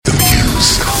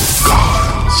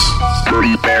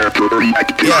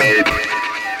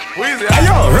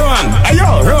Ayo,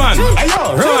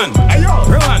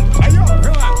 run.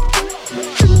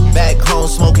 Back home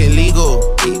smoking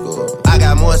legal. I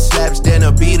got more slaps than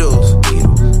the Beatles.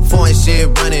 Foreign shit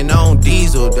running on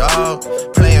diesel, dawg.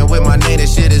 Playing with my name,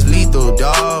 this shit is lethal,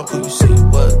 dawg. Who you see?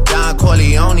 What? Don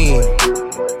Corleone.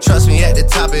 Trust me, at the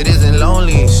top it isn't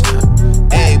lonely.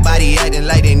 Everybody acting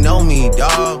like they know me,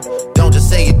 dawg. Don't just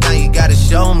say it now, you gotta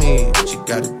show me what you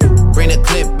gotta do. Bring the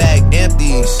clip back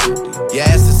empties. You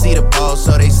asked to see the ball,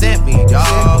 so they sent me,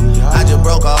 dawg. I just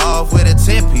broke her off with a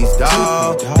 10-piece,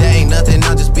 dawg. There ain't nothing,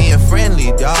 I'm just being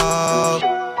friendly, dawg.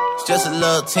 It's just a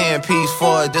little 10-piece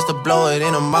for it, just to blow it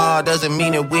in a mall. Doesn't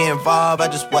mean that we involved. I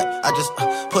just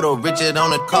put a Richard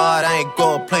on the card. I ain't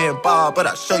going playing ball, but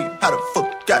I'll show you how the fuck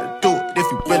you gotta do it. If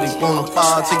you really wanna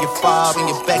fall till you fall and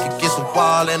your back against the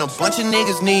wall. And a bunch of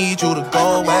niggas need you to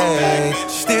go away.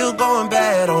 Still going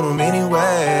bad on them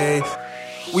anyway.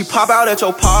 We pop out at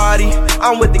your party,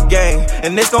 I'm with the gang,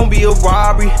 and it's gon' be a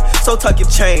robbery. So tuck your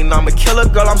chain, I'm a killer,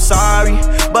 girl, I'm sorry,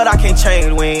 but I can't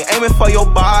change. We ain't aiming for your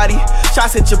body,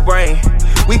 shots hit your brain.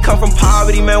 We come from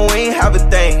poverty, man, we ain't have a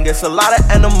thing. There's a lot of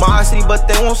animosity, but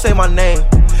they won't say my name.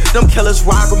 Them killers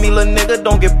rock with me, little nigga,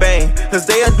 don't get banged. Cause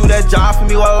they'll do that job for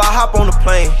me while I hop on the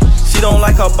plane. She don't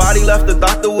like her body, left the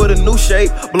doctor with a new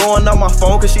shape. Blowing up my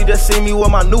phone cause she just see me with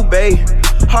my new babe.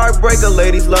 Heartbreaker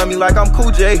ladies love me like I'm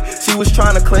Cool J. She was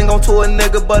trying to cling on to a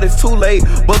nigga, but it's too late.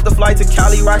 Booked the flight to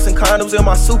Cali, rocks and condoms in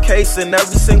my suitcase. And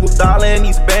every single dollar in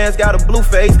these bands got a blue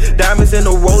face. Diamonds in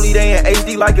the rollie, they in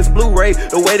HD like it's Blu-ray.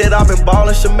 The way that I've been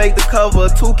ballin' should make the cover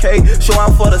of 2K. Show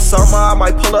out for the summer, I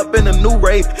might pull up in a new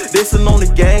rape. Dissin' on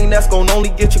the gang, that's gon'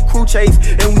 only get your crew chase.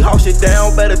 And we house it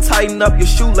down, better tighten up your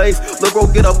shoelace. Look, bro,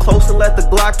 get up close and let the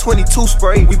Glock 22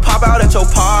 spray. We pop out at your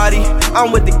party,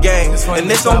 I'm with the gang, and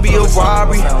this gon' be a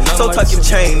robbery. So tuck your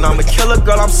chain, I'm a killer,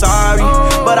 girl, I'm sorry,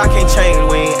 but I can't change.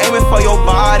 We ain't aiming for your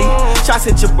body, shots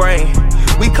hit your brain.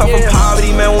 We come from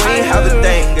poverty, man, we ain't have a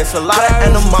thing. There's a lot of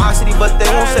animosity, but they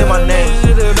won't say my name.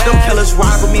 Them killers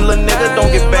rock with me, little nigga,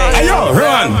 don't get banged. Ayo,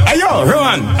 run.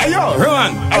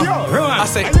 I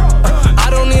say, I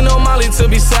don't need no Molly to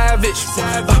be savage.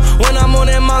 When I'm on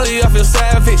that Molly, I feel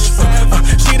savage.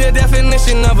 She the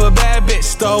definition of a bad bitch,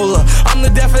 stole her. I'm the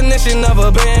definition of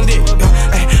a bandit.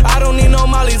 I don't need no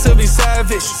Molly to be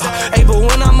savage. But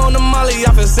when I'm on the Molly,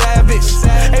 I feel savage.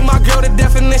 My girl, the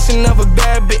definition of a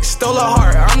bad bitch, stole her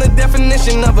heart. I'm the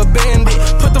definition of a bandit.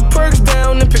 Put the perks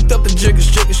down and picked up the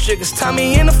jiggers.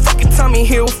 Tommy in the fucking Tommy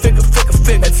Hill, figure.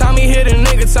 Tommy hit a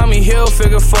nigga, Tommy Hill,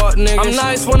 figure, fuck niggas. I'm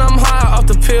nice when I'm high off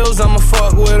the pills, I'ma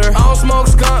fuck with her. I don't smoke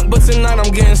skunk, but tonight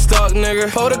I'm getting stuck, nigga.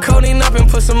 Pull the codeine up and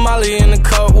put some Molly in the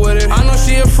cup with it. I know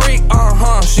she a freak,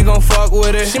 she gon' fuck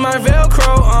with it. She my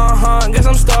Velcro, guess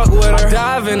I'm stuck with her. I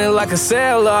dive in it like a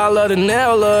sailor, I love to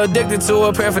nail her. Addicted to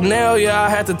her paraphernalia, I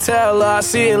had to tell her. I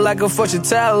see it like a fortune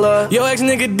teller. Yo,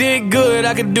 ex-nigga did good,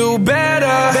 I could do better.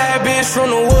 Bad bitch from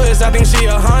the woods, I think she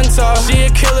a hunter. She a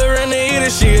killer and a eater,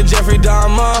 she a Jeffrey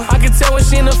Dahmer. I can tell when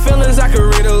she in the feelings, I can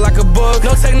read her like a book.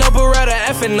 No take no beretta,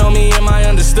 effing on me, am I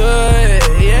understood?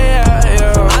 Yeah.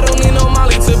 I don't need no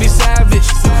Molly to be savage.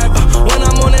 When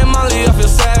I'm on that Molly, I feel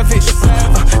savage.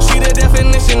 She the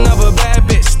definition of a bad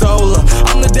bitch, stole her.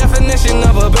 I'm the definition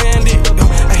of a bandit.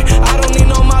 I don't need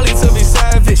no Molly to be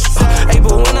savage.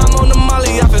 But when I'm on the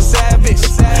Molly, I feel savage.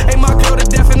 My girl, the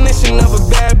definition of a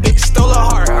bad bitch, stole her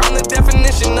heart. I'm the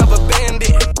definition of a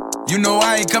bandit. You know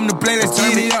I ain't come to play, let's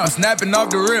turn me up. I'm snapping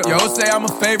off the rip. Yo, say I'm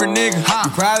a favorite nigga.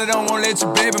 You probably don't wanna let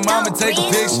your baby mama take a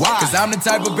picture. Cause I'm the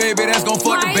type of baby that's gon'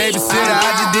 fuck the babysitter. I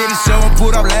just did a show and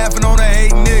put up laughing on the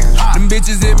hating niggas. Them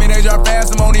bitches hit me, they drop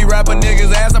fast. I'm on these rapper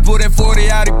niggas' ass. I put that 40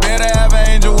 out, he better have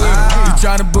an angel with him. You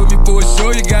tryna book me for a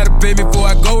show, you gotta pay me before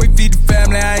I go. We feed the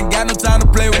family, I ain't got no time to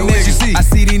play with niggas. I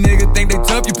see these niggas think they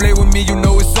tough, you play with me, you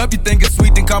know it's up. You think it's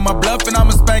sweet, then call my bluff and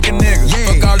I'ma spank a nigga.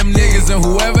 Fuck all them niggas and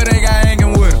whoever they got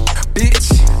hanging with them.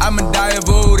 Bitch, I'ma die of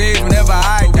old age whenever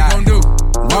I die. What we gon' do?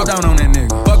 Walk down on that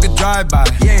nigga. Fuck a drive-by.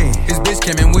 Yeah. His bitch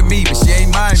came in with me, but she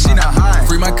ain't mine. She not high.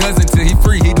 Free my cousin till he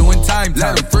free. He doing time.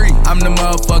 Let him free. I'm the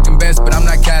motherfucking best, but I'm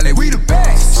not Cali. We the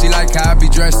best. She like how I be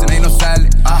dressed and ain't no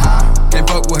salad. Can't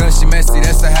fuck with her, she messy,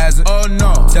 that's a hazard. Oh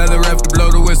no. Tell the ref to blow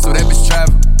the whistle, that bitch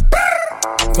travel.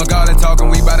 Fuck all that talking,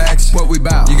 we bout action. What we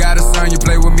bout? You got a son, you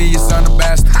play with me, your son a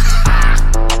bastard.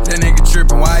 That nigga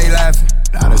trippin', why he laughing?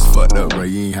 Nah, that's fucked up, bro.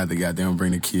 You ain't have to goddamn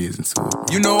bring the kids into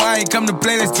it. You know I ain't come to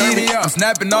play, let's turn me up. I'm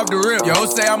snapping off the rip. Yo,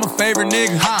 say I'm a favorite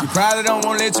nigga. You probably don't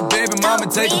wanna let your baby mama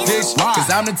take a picture.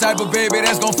 Cause I'm the type of baby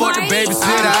that's gon' fuck the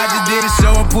babysitter. I just did a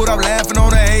show and put up laughing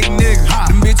on the hating niggas.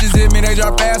 Them bitches hit me, they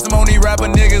drop fast. I'm on these rapper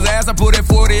niggas' ass. I put that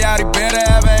 40 out, he better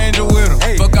have an angel with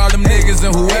him. Fuck all them niggas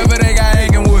and whoever they got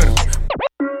hanging with him.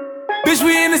 Bitch,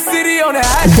 we in the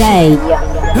Day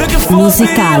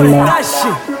musicale.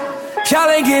 Y'all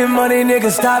ain't getting money,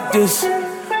 nigga, stop this.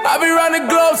 I be round the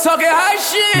globe talking high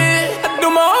shit. I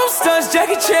do my own stunts,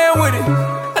 Jackie Chan with it.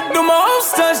 I do my own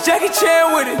stunts, Jackie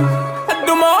Chan with it. I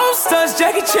do my own stunts,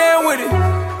 Jackie Chan with it.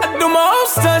 I do my own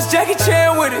stunts, Jackie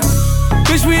Chan with it.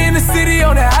 Bitch, we in the city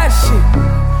on that hot shit.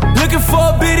 Looking for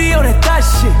a biddy on that thot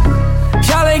shit.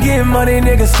 Y'all ain't getting money,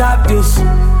 nigga, stop this.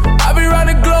 I be round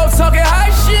the globe talking high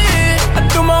shit. I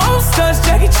do my own stunts,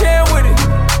 Jackie Chan with it.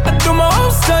 I do my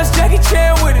own stunts, Jackie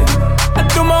Chan with it. I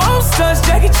do my own stunts,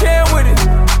 Jackie Chan with it.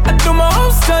 I do my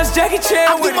own stunts, Jackie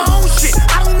Chan with it. I do my own shit.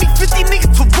 I don't need 50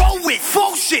 niggas to roll with.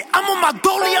 Full shit. I'm on my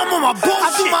dolly, I'm on my bullshit.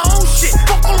 I do my own shit.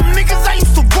 Fuck all them niggas I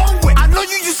used to roll with. I know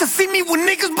you used to see me with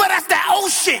niggas, but that's that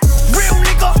old shit. Real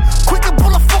nigga, quick to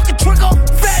pull a fucking trigger.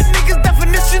 Fat niggas,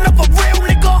 definition of a real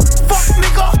nigga. Fuck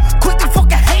nigga, quick to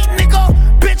fucking hate nigga.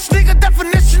 Bitch nigga,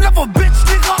 definition of a bitch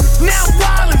nigga. Now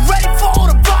wildin', ready for all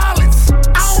the violence.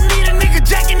 I don't need a nigga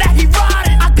jacking that he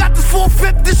riding. I got this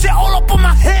 4-5, this shit all up on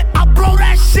my hip. I blow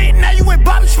that shit, now you ain't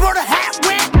Bobby Schmurder hat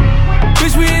with.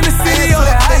 Bitch, we in the city on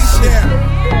that hot shit.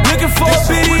 Looking for a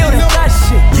biddy on that thot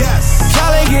shit. Yes.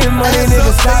 Y'all ain't getting money,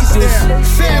 nigga, stop this.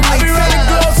 I be round the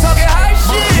globe talking high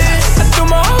shit. I do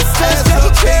my own stunts,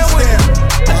 Jackie Chan with it.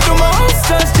 I do my own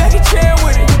stunts, Jackie Chan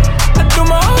with it. I do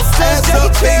my own stunts, Jackie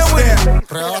Chan with it.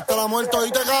 Regalaste la muerte,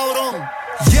 oíste, cabrón.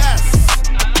 Yes.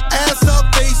 Ass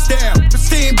up, face down.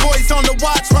 Pristine boys on the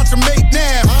watch them make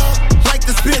now. Light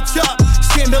this bitch up,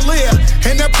 chandelier.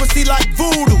 And that pussy like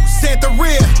voodoo, Santa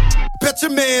Rhea. Bet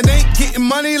your man ain't getting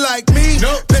money like me.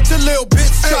 Nope. Bet your little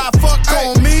bitch try fuck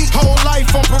on me. Whole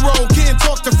life on parole, can't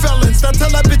talk to felons. Now tell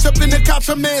that bitch up in the cops,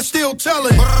 her man still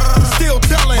telling. Still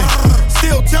telling,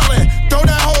 still telling. Throw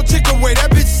that whole chick away,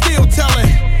 that bitch still telling.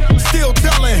 Still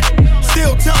telling,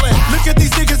 still telling. Look at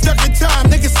these niggas ducking time,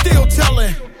 niggas still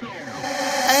telling.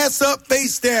 Ass up,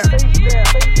 face down.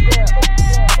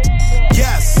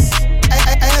 Yes.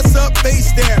 Ass up,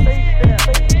 face down.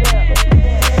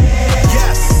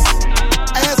 Yes.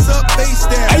 Ass up, face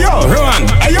down. Ayo, run.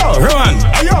 Ayo, run.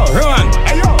 Ayo, run.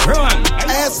 Ayo, run.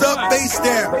 Ass up, face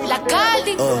down. La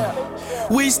Caldi.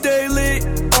 We stay lit,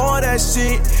 all that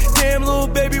shit. Damn, little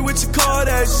baby, what you call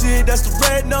that shit? That's the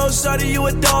red nose, shawty, you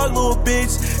a dog, little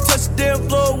bitch. Touch the damn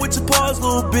floor with your paws,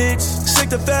 little bitch. Shake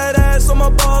the fat ass on my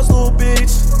balls, little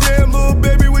bitch. Damn, little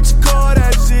baby, what you call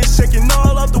that shit? Shaking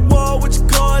all off the wall, what you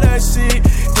call that shit?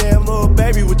 Damn, little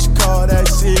baby, what you call that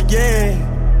shit? Yeah.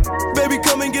 Baby,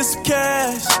 come and get some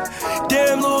cash.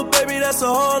 Damn, little baby, that's a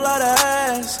whole lot of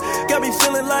ass. Got me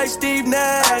feeling like Steve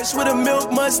Nash with a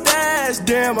milk mustache.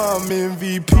 Damn, I'm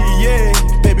MVP, yeah.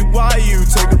 Baby, why you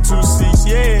take up 2 seats,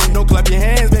 yeah. Don't clap your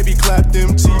hands, baby, clap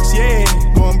them cheeks, yeah.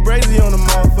 Going crazy on the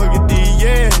motherfucker D,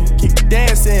 yeah. Keep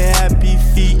dancing, happy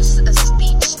feet. This is a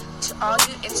speech to all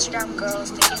you Instagram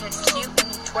girls thinking it's cute when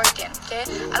you twerking, okay?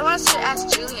 I don't want us to ask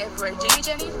Julie everywhere. Do you,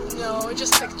 Jenny? No,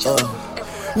 just like Julie everywhere.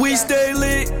 We stay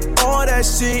lit, all that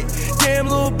shit. Damn,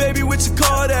 little baby, what you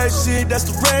call that shit? That's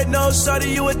the red nose,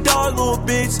 shawty, you a dog, little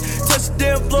bitch. Touch the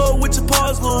damn floor with your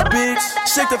paws, little bitch.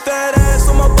 Shake the fat ass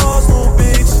on my balls, little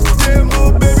bitch. Damn,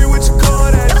 little baby, what you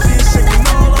call that shit? Shaking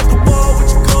all off the wall, what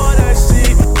you call that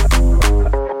shit?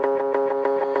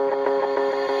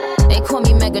 They call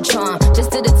me Megatron,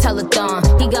 just did a telethon.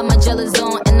 He got my jealous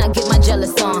on, and I get my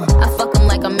jealous on. I fuck him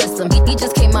like I miss him. He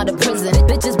just came out of prison.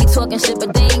 Bitches be talking shit,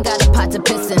 but they ain't got a pot to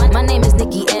piss in. My name is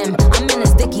Nicki M. I'm in a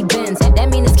sticky Benz. That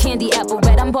mean it's candy apple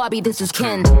red. I'm Barbie, this is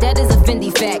Ken. That is a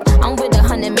Fendi fact. I'm with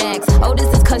 100 max. Oh,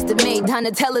 this is custom made.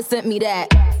 Donatella sent me that.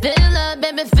 Fill up,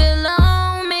 baby, fill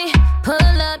on me. Pull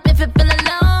up if you're feeling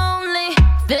lonely.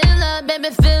 Fill up, baby,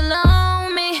 fill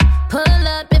on me. Pull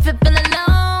up if you're feeling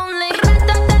lonely.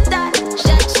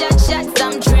 Shots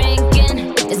I'm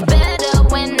drinking. It's better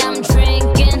when I'm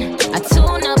drinking. I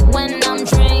tune up when I'm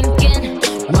drinking.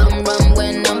 Rum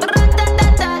when I'm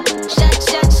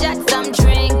shots I'm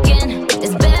drinking.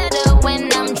 It's better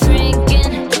when I'm drinking.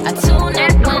 I tune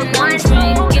up when I'm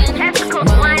drinking.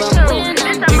 Rum when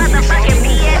I'm motherfucking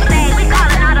PSA. We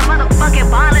calling all the motherfucking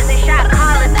ballers and shot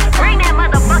callers. Bring that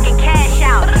motherfucking cash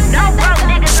out. No broke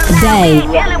niggas allowed.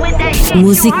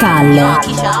 Musicale.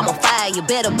 I'ma fire, you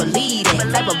better believe it.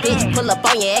 Type of bitch pull up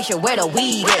on your ass, you where the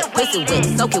weed at. Pussy wet,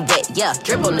 soak it wet, yeah,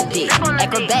 drip on the dick.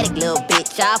 Acrobatic little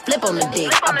bitch, I flip on the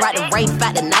dick. I brought the rain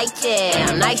out the night,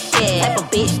 yeah, nice shit. Type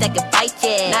of bitch that can fight,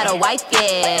 yeah, not a wife,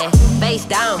 yeah. Face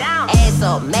down, ass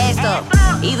up, mask up.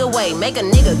 Either way, make a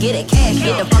nigga get a cash.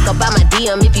 Get the fuck up out my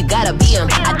DM if you gotta be him.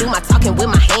 I do my talking with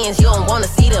my hands, you don't wanna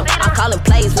see them. I'm calling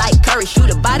plays like Curry, shoot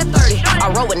it by the 30.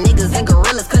 I roll with niggas and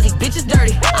gorillas cause these bitches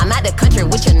dirty. I'm out the country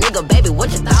with your nigga, baby,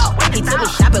 what you thought? He took me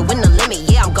shopping with no limit,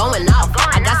 yeah, I'm going off.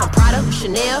 I got some pride Prada,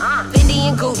 Chanel, Fendi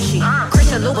and Gucci,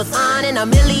 Christian Louboutin and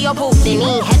Emilio Pucci. He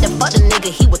ain't had to fuck the nigga,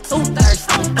 he was too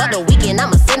thirsty. For the weekend,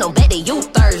 I'ma send him back to you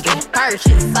Thursday.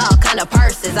 Purchase, all kind of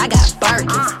purses, I got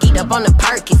Birkins. Eat up on the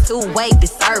Perkins, two-way be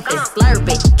surface. Slurp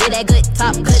it, get that good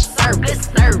top, good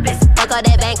service. Nervous, fuck all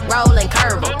that bankroll and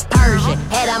curve em. Persian,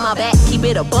 head on my back, keep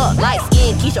it a buck. Light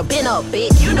skin, Keisha, been up,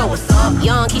 bitch, you know what's up.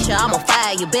 Young Keisha, I'm on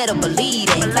fire, you better believe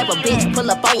it. Type of bitch,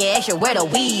 pull up on your ass, you where the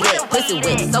weed at. Pussy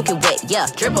wet, soak it wet, yeah,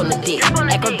 drip on the dick.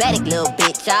 Acrobatic little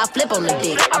bitch, I'll flip on the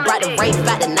dick. I brought the race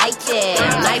by the night,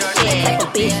 yeah. Night, yeah. Type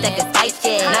of bitch that can fight,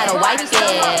 yeah. Not a wife,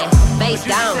 yeah. Face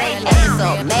down, ass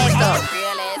up, mask up.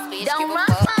 Don't run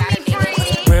from me,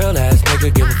 free. Real ass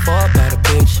nigga, give a fuck about a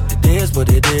bitch. It is what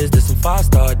it is, this some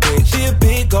 5-star dick. She a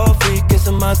big old freak, it's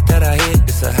a must that I hit.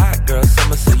 It's a hot girl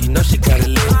summer, so you know she got it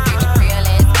lit.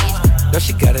 Know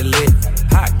she got it lit.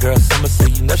 Hot girl summer, so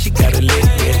you know she got it lit.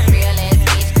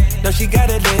 Yeah. Know she got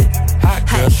it lit. Hot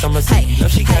girl summer, so you know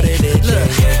she got it lit. Look,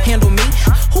 handle me?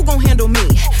 Who gon' handle me?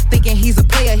 Thinking he's a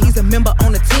player, he's a member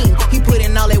on the team. He put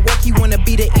in all that work, he wanna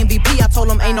be the MVP. I told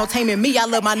him ain't no taming me, I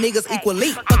love my niggas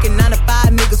equally. Fucking 9 to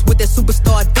 5 niggas with that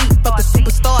superstar deep. Fuck a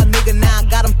superstar nigga, now I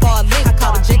got him far link. I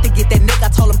called a Jake to get that nigga, I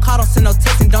told him call, don't send no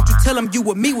text. And don't you tell him you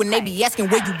with me when they be asking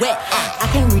where you at. I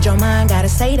can't read your mind, gotta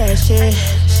say that shit.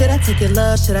 Should I take your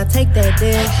love, should I take that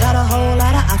dick? Got a whole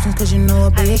lot of options cause you know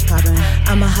a bitch poppin'.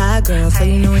 I'm a high girl, so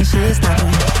you know ain't shit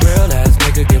stoppin'. Real ass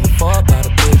nigga, give a fuck about a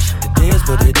bitch. It is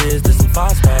what it is, this some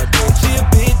 5-star dick. She a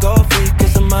big old freak,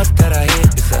 it's a must that I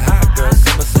hit. It's a hot girl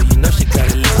summer, so you know she got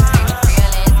it lit.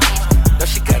 Know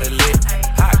she got it lit.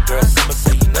 Hot girl summer,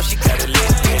 so you know she got it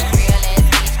lit.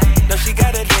 Yeah. Know she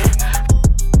got it lit.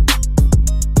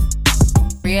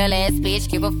 Real ass bitch,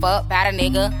 give a fuck about a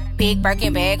nigga. Big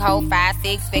Birkin bag, hold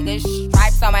 5-6 figures.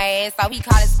 Stripes on my ass, so he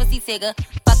call his pussy tigger.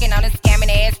 Fucking on a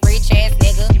scamming ass, rich ass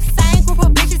nigga. Same group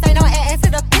of bitches, ain't no ass to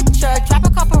the picture. Drop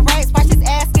a couple racks, watch his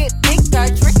ass get bigger.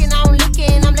 Drinking, I'm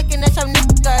licking, I'm looking at your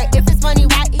nigga. If it's money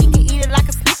right, he can eat it like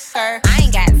a snicker. I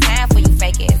ain't got time for you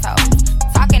fake ass hoes.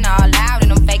 Talking all loud in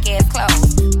them fake ass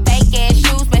clothes. Fake ass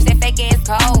shoes, match that fake ass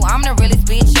coat. I'm the realest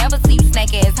bitch ever, see you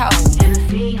snake ass hoes.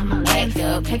 Act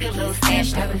up, take a little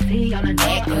snatched up.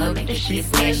 Act up, make the shit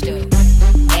snatched up.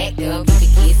 Act up, you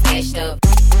can get snatched up.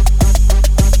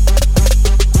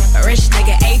 A rich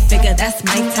nigga, 8-figure, that's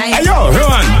my type. Ayo,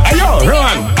 run! Ayo,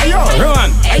 run! Ayo, run!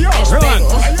 Ayo, run!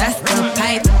 That's the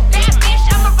pipe. That bitch,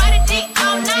 I'ma ride a dick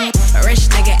all night. A rich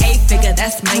nigga, 8-figure,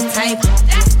 that's my type.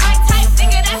 That's my type,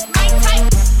 nigga, that's my type.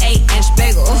 8-inch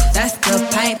bagel, that's the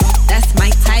pipe. That's my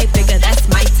type, nigga, that's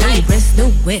my type. Wrist, new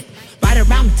whip, right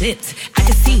around dipped. I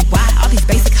can see why all these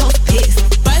basic hoes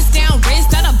pissed. Bust down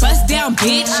wrist, not a bust down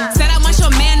bitch. Said I want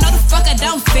your man, no the fuck I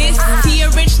don't fist. He a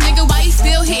rich nigga, why you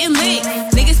still hitting licks?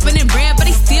 Nigga spinning bread, but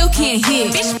he still can't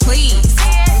hit. Bitch, please.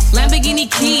 Lamborghini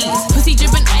keys, pussy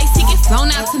dripping ice, he get flown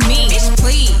out to me. Bitch,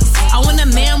 please. I want a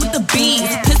man with the bees,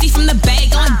 pussy from the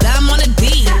bag, going dumb on the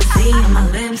D. See on my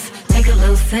lips, take a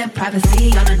little sip,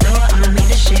 privacy on the door, I'ma make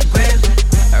the shit grip.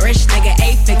 A rich nigga,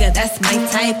 8-figure, that's my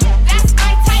type. That's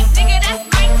my type, nigga, that's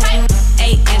my type.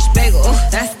 8-inch bagel,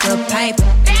 that's the pipe.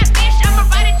 That bitch, I'ma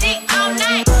ride a dick all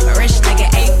night. A rich nigga,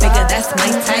 8-figure, that's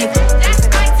my type. That's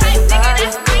my type, nigga,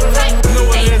 that's my type.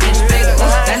 8-inch bagel,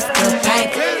 that's the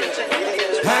pipe.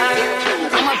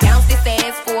 I'ma bounce this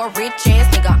ass for a rich ass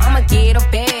nigga. I'ma get a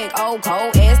bag, old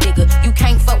cold ass nigga. You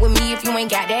can't fuck with me if you ain't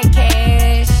got that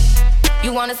cash.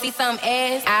 You wanna see some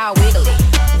ass? I'll wiggle it,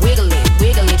 wiggle it,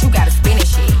 wiggle it. You gotta spin it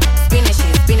shit, spin it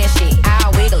shit, spin it shit.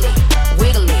 I'll wiggle it,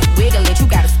 wiggle it, wiggle it. You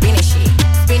gotta spin it shit,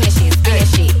 spin it shit, spin it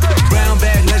shit. Brown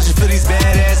bag legend for these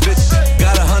badass bitches.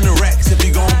 Got 100 racks if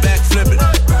you gon' back flip it.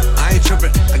 I ain't trippin',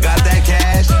 I got that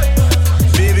cash.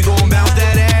 Baby gon' bounce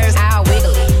that ass. I'll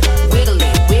wiggle it, wiggle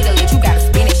it, wiggle it. You gotta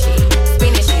spin it shit,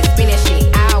 spin it shit, spin it shit.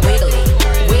 I'll wiggle it,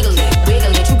 wiggle it, wiggle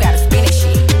it. You gotta spin it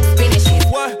shit, spin it shit.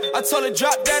 What? I told her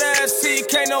drop that ass, see you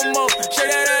can't no more. Shake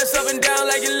that ass up and down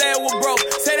like your leg was broke.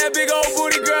 Say that big old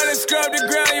booty girl and scrub the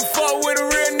ground. You fuck with a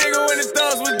real nigga when the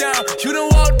thugs was down. You done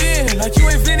walked in like you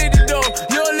invented the door.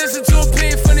 You don't listen to a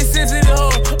plea from the sensitive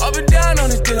hoe. Up and down on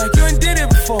this thing like you ain't did it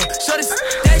before. Shorty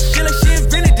that shit like she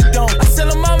invented the dome. I tell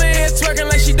her mama in here twerking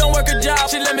like she don't work a job.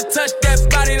 She let me touch that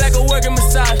body like a working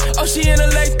massage. Oh, she in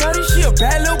her late 30s, she a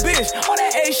bad little bitch. All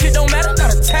that age shit don't matter,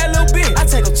 not a tad little bit. I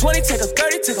take her 20, take her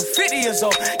 30, take her 50 years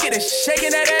old. Get her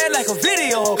shaking that ass like a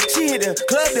video. She hit the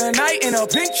club the night in a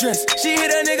pink dress. She hit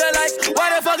a nigga like, why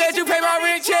the fuck did you pay my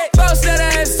rent check? Bounce that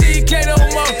ass, see you can't no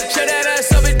more. Shut that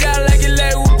ass up and down like your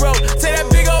leg was broke. Take that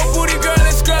big old booty girl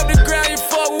and scrub the ground. You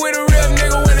fuck with a real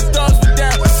nigga when the thugs was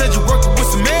down. I said you working with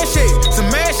some man shit, some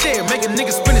man shit. Make a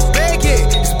nigga spin his bag, yeah,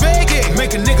 his bag, yeah.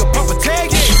 Make a nigga pop a tag,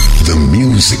 yeah. The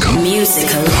musical.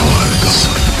 Musical.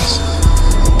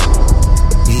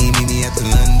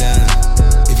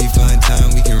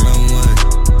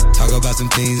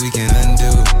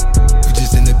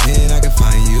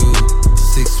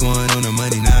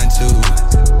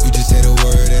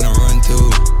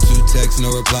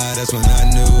 no reply, that's when I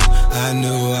knew.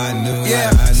 Yeah,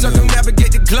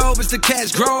 circumnavigate the globe as the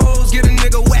cash grows. Get a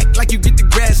nigga whack like you get the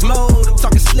grass mowed. I'm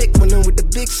talking slick when I'm with the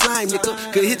big slime,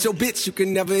 nigga. Could hit your bitch, you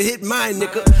can never hit mine,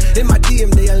 nigga. In my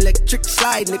DM, they electric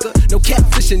slide, nigga. No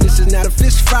catfishing, this is not a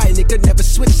fish fry, nigga. Never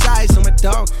switch sides on my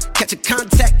dog. Catch a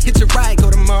contact, hit your ride,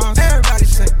 go to Mars. Everybody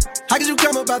say, how could you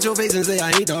come about your face and say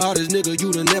I ain't the hardest nigga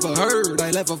you'd have never heard?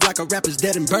 I left off like a rapper's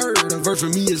dead and bird. A verse for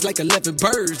me is like 11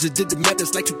 birds. Just did the math,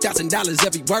 it's like $2,000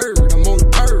 every word. I'm on the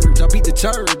purge, I beat the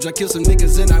church. I killed some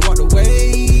niggas and I walked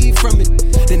away from it.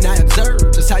 Then I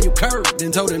observed just how you curved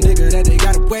and told a nigga that they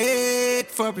gotta wait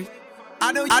for it.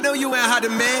 I know you ain't hot,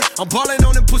 man. I'm ballin'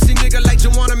 on the pussy nigga like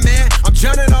you want a man. I'm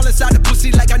drowning all inside the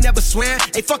pussy like I never swam.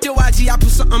 Hey, fuck your IG, I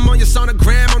put something on your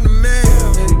sonogram. I'm the man.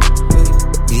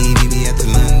 Meet me at the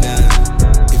London.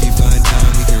 If you find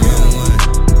time, we can run one.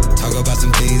 Talk about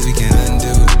some things we can't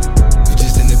undo. You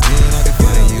just in the pen, I can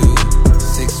find you.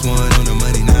 6'1" on the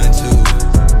money,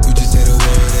 9'2". You just say the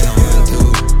word and I run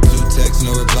through. 2 texts,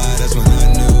 no reply, that's when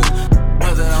I knew.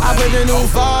 I put the new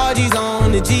 4Gs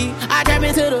on the G. I trap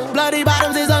into the bloody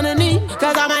bottoms is underneath.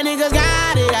 Cause all my niggas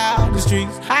got it out the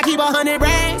streets. I keep 100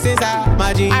 racks inside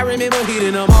my jeans. I remember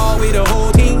hitting them all with the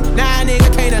whole team. Now a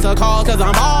nigga can't answer calls cause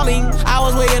I'm balling. I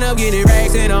was waking up getting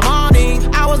racks in the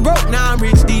morning. I was broke, now I'm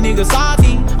rich, these niggas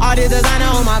salty. All this designer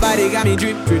on my body got me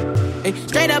drip drip. Hey,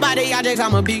 straight up out the objects,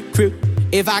 I'm a big crip.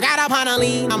 If I got up on a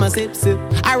lean, I'ma sip.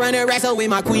 I run the racks up with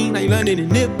my queen, like London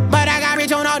and Nip. But I got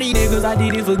rich on all these niggas, I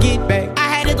didn't forget back. I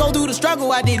had to go through the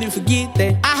struggle, I didn't forget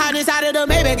that. I hide inside of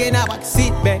the Maybach and now I can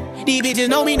sit back. These bitches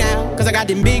know me now, cause I got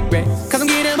them big racks. Cause I'm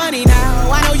getting money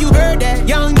now, I know you heard that.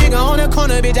 Young nigga on the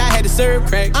corner, bitch, I had to serve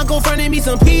crack. Uncle fronted me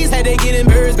some peas, had to get them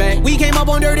birds back. We came up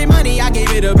on dirty money, I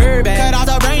gave it a bird back. Cut off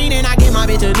the brain and I gave my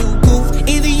bitch a new goof.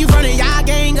 Either you frontin' y'all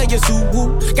gang or you suit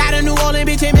woo. Got a New Orleans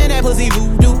bitch, him and that pussy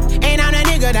voodoo. Ain't I'm that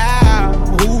nigga now,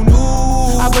 who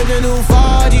knew? I put the new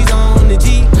 4Gs on the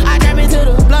G. I trap into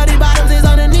the bloody bottoms is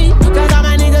underneath. Cause all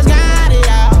my niggas got it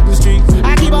out the streets.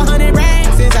 I keep 100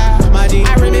 racks inside my jeans.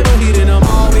 I remember hitting them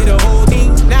all with the whole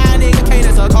team. Now a nigga can't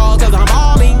answer calls cause I'm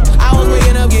balling. I was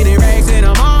waking up getting racks in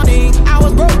the morning. I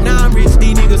was broke, now I'm rich,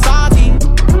 these niggas salty.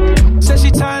 Said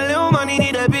she tired, little money,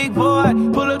 need a big boy.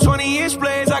 Pull up 20-inch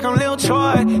blades like I'm Lil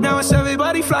Troy. Now it's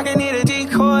everybody flocking, need a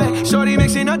decoy. Shorty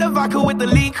mixing up the vodka with the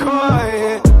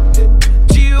liquor.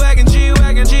 G-Wagon,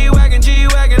 G-Wagon, G-Wagon,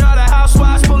 G-Wagon. All the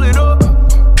housewives pulling up.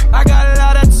 I got a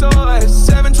lot of toys.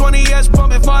 720S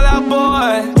pumping Fallout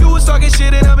Boy. You was talking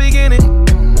shit in the beginning.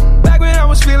 Back when I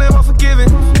was feeling unforgiving.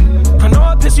 I know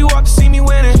I pissed you off to see me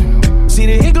winning. See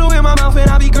the hit glue in my mouth and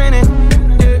I be grinning.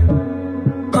 Yeah.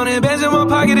 100 bands in my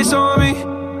pocket, it's on me.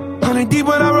 100 deep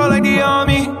when I roll like the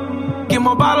army. Get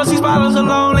more bottles, these bottles are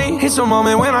lonely. It's a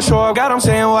moment when I show up, God, I'm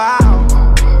saying wow.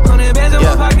 100 bands in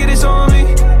my pocket, it's on me.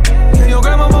 Yeah, your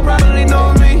grandma will probably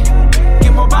know me.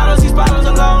 Get more bottles, these bottles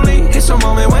are lonely. It's a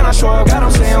moment when I show up, God,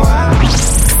 I'm saying wow.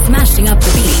 Smashing up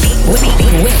the beat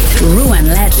with Ruan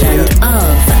Legend of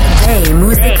Day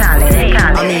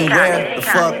Musicale. I mean, where the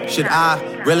fuck should I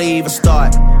really even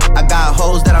start? I got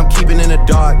hoes that I'm keeping in the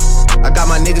dark. I got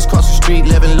my niggas cross the street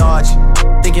living large.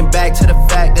 Thinking back to the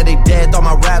fact that they dead. Thought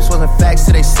my raps wasn't facts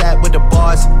till they sat with the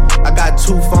bars. I got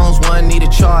 2 phones, one need a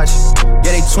charge.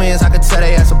 Yeah, they twins, I could tell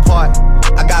they ass apart.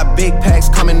 I got big packs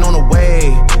coming on the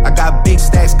way. I got big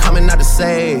stacks coming out to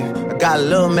save. I got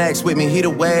Lil Max with me, he the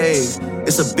wave.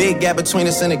 It's a big gap between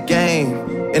us and the game.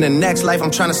 In the next life,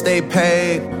 I'm trying to stay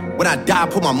paid. When I die, I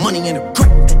put my money in the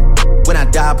grave. When I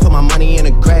die, I put my money in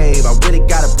the grave. I really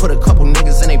gotta put a couple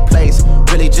niggas in their place.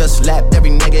 Really just lapped every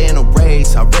nigga in a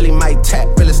race. I really might tap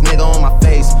realest nigga on my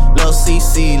face. Lil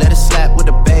CC, let it slap with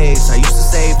the bass. I used to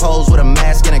save hoes with a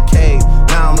mask in a cave.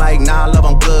 Now I'm like, nah, love,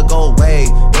 I'm good, go away.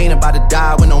 Ain't about to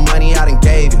die with no money I done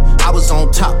gave you. I was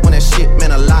on top when that shit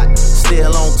meant a lot.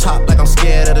 Still on top like I'm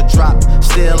scared of the drop.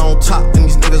 Still on top and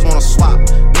these niggas wanna swap.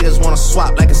 Niggas wanna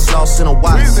swap like it's sauce in a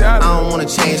watch. I don't wanna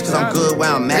change cause I'm good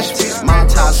where I'm at.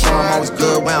 Montage so I'm always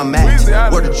good where I'm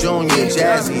at. Word of Junior,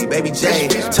 Jazzy, Baby J.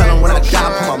 Tell them when I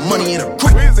die, put my money in a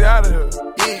grip. Weezy out of here.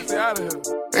 Weezy out of here.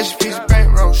 Rich piece of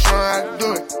bankroll, showing how to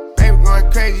do it. Baby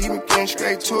going crazy, he been getting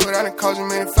straight to it. I done caused him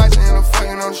many fights, I ain't no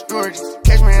fucking on the storages.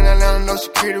 Catch me in Atlanta, no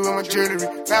security with my jewelry.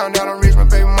 Found out I'm rich, my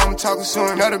baby mama talking soon.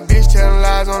 Another bitch telling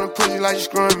lies on the pussy like you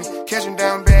screwing me. Catch him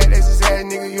down bad, that's his ass,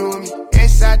 nigga, you and me.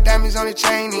 Inside diamonds on the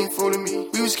chain, he ain't fooling me.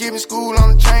 We was skipping school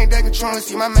on the train, they controlling.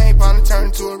 See my main partner turn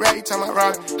into a rat, he tell my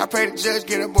rock. I pray the judge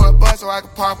get a boy a bus so I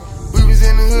could pop him. We was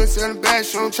in the hood, selling bags,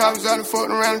 shooting choppers out and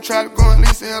fucking around and tried to go and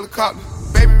lease a helicopter.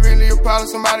 Baby really a problem.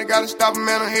 Somebody gotta stop them,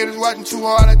 man. Them haters watching too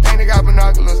hard. I think they got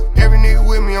binoculars. Every nigga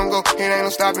with me on go, it ain't no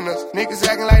stopping us. Niggas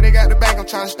acting like they got the bank, I'm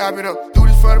trying to stop it up. Do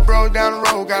this for the bros down the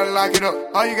road, gotta lock it up.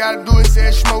 All you gotta do is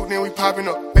say smoke, then we popping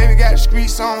up. Baby got the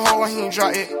streets on hold, he ain't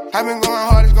drop it. I been going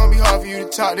hard, it's gonna be hard for you to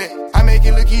talk that. I make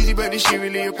it look easy, but this shit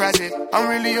really a process. I'm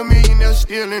really a millionaire,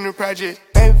 still in the project.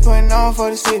 Baby putting on for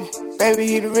the city, baby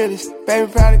he the realest.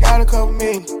 Baby probably got a couple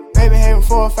million. Baby having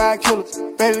 4 or 5 killers.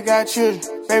 Baby got children.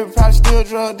 Baby probably still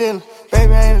drug dealer.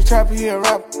 Baby ain't a trapper, he a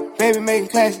rapper. Baby making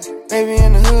classes. Baby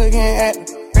in the hood getting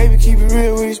active. Baby keep it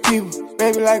real with his people.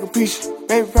 Baby like a preacher.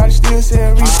 Baby probably still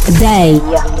sell reason. Day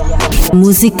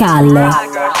musicale.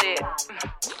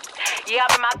 Yeah,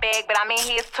 I'm in my bag, but I'm in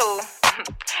his too.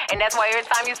 And that's why every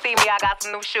time you see me, I got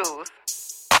some new shoes.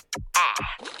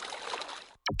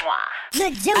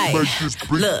 Ay,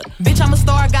 look, bitch, I'm a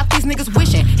star, got these niggas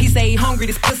wishing. He say he hungry,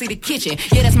 this pussy the kitchen.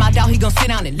 Yeah, that's my dog, he gon' sit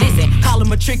down and listen. Call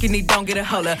him a trick and he don't get a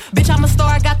holler. Bitch, I'm a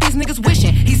star, got these niggas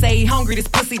wishing. He say he hungry, this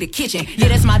pussy the kitchen. Yeah,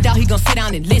 that's my dog, he gon' sit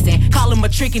down and listen. Call him a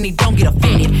trick and he don't get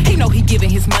offended. He know he giving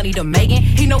his money to Megan.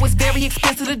 He know it's very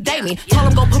expensive to date me. Tell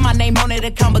him go put my name on that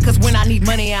account, because when I need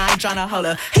money, I ain't tryna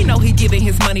holler. He know he giving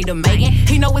his money to Megan.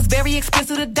 He know it's very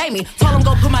expensive to date me. Tell him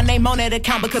go put my name on that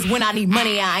account, because when I need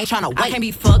money, I ain't tryna wait. I can't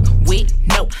be fucked with,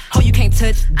 no. Oh, you can't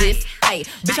touch this, ayy.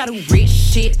 Bitch, I do rich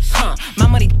shit, huh? My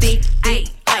money thick, ayy.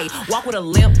 Walk with a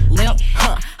limp,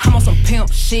 huh? I'm on some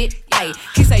pimp shit, ayy.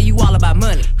 He say you all about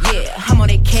money, yeah. I'm on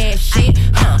that cash shit,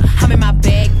 huh? I'm in my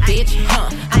bag, bitch, huh?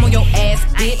 I'm on your ass,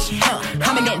 bitch, huh?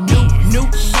 I'm in that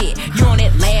new shit. You on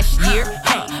that last year,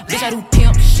 huh? Bitch, I do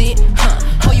pimp shit, huh?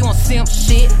 Oh, you on simp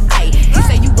shit, ayy. He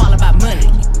say you all about money.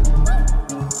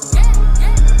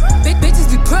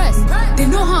 Bitches be pressed. They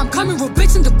know how I'm coming, real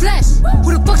bitch in the flesh.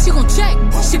 Who the fuck she gon' check?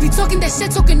 She be talking that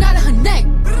shit, talking out of her neck.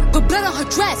 Put blood on her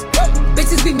dress.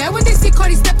 Bitches be mad when they see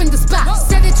Cardi step in the spot.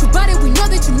 Said that you bought it, we know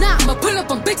that you not. I'ma pull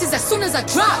up on bitches as soon as I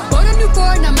drop. Bought a new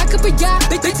foreign, I'm like a yacht.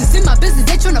 Bitches in my business,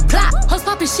 they tryna plot. Hoes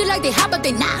poppin' shit like they hot, but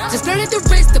they not. Just flirted the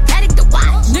wrist, the paddock, the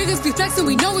watch. Niggas be flexing,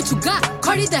 we know what you got.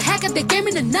 Cardi the hack at the game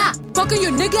in the knot. Fucking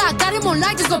your nigga, I got him on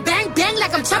light. Just go bang, bang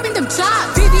like I'm chopping them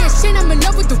chops. VVS shit, I'm in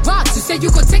love with the rocks. You said you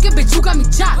gon' take it, bitch, you got me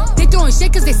chopped. They throwing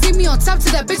shit cause they see me on top. To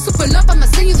that bitch super love, I'ma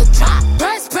send you the drop.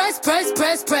 Press, press, press,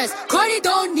 press, press. Cardi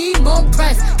don't need more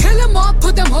press. Kill them all,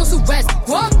 put them hoes to rest.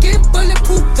 Walk in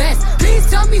bulletproof vest. Please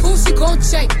tell me who she gon'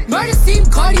 check. Murder scene,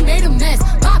 Cardi made a mess.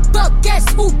 Pop up, guess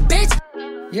who, bitch?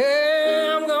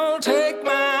 Yeah, I'm gonna take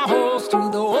my horse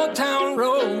through the old town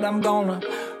road. I'm gonna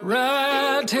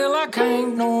ride till I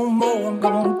can't no more. I'm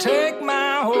gonna take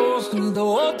my horse through the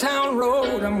old town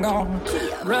road. I'm gonna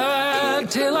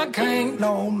ride till I can't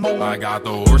no more. I got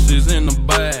the horses in the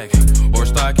back, horse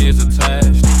stock is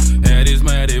attached. Head is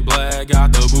matted black,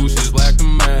 got the bushes black to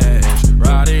match.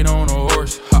 Riding on a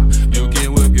horse, ha, you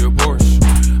can whip your Porsche.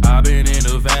 I've been in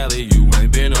the valley, you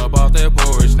ain't been up off that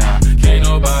porch. Now, can't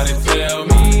nobody tell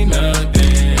me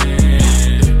nothing.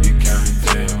 You can't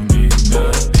tell me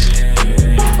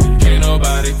nothing. Can't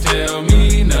nobody tell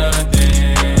me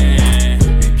nothing.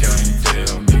 You can't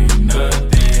tell me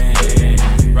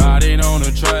nothing. Riding on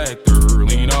a tractor,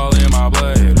 lean all in my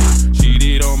bladder.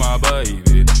 Cheated on my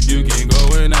baby, you can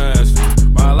go and ask her.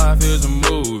 My life is a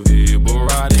movie, but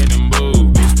riding in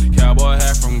boobies. Cowboy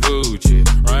hat from Gucci,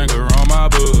 Wrangler on my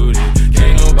booty.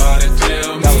 Can't nobody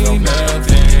tell me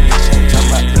nothing.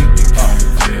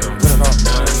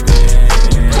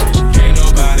 Can't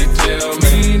nobody tell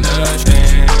me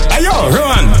nothing. Ayo,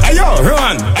 run! Ayo,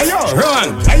 run! Ayo, run!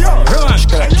 Ayo, run!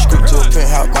 Script to a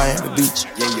penthouse, Miami Beach.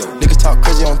 Yeah, yo. Niggas talk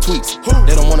crazy on tweets.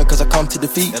 They don't want it cause I come to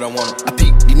defeat. They don't want it. I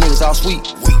peek, these niggas all sweet.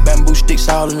 Bamboo sticks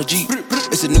all in the Jeep.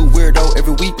 It's a new weirdo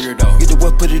every week. Get the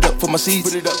what, put it up for my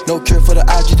seeds. No cure for the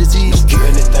IG disease. Do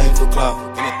anything for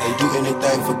clout. They do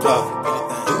anything for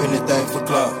clout. Do anything for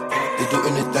clout. They do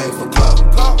anything for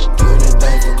clout. Do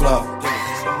anything for clout.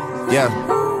 Yeah.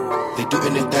 They do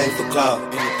anything for clout.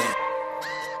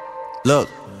 Look,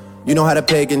 you know how the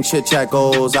pagan chit-chat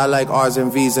goes. I like R's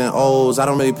and V's and O's. I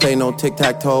don't really play no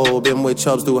tic-tac-toe. Been with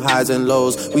chubs through highs and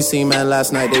lows. We seen man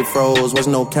last night, they froze.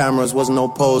 Wasn't no cameras, wasn't no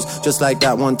pose. Just like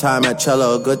that one time at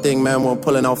Cella. A good thing, man, we're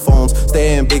pulling out phones.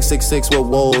 Stay in big 6'6" with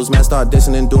woes. Man, start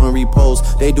dissing and doing repos.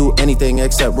 They do anything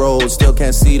except roads. Still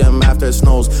can't see them after it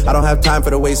snows. I don't have time for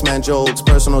the waste man jokes.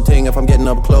 Personal thing if I'm getting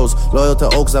up close. Loyal to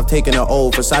Oaks, I've taken an O.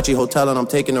 Versace Hotel and I'm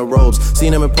taking the robes.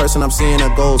 Seeing them in person, I'm seeing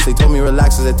a ghost. They told me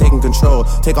relax as they're taking control.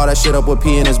 Take all that that shit up with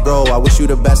P and his bro. I wish you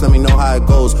the best, let me know how it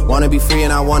goes. Wanna be free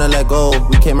and I wanna let go.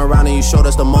 We came around and you showed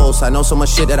us the most. I know so much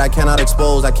shit that I cannot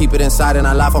expose. I keep it inside and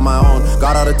I laugh on my own.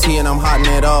 Got all the tea and I'm hotting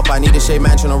it up. I need a shade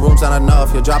mansion, the room's not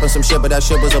enough. You're dropping some shit, but that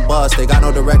shit was a bust. They got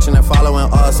no direction, they're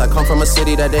following us. I come from a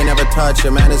city that they never touch.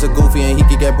 Your man is a goofy and he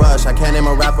could get brushed. I can't name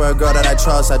a rapper or a girl that I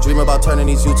trust. I dream about turning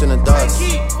these youths into dust.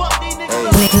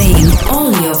 Playing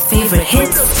all your favorite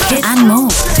hits and more.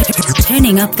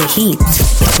 Turning up the heat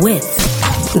with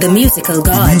the musical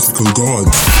gods.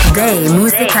 De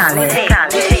Musicale.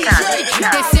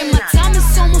 They say my time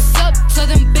is almost up, so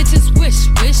them bitches wish.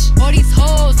 All these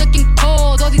hoes looking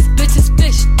cold, all these bitches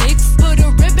fish dicks. Put a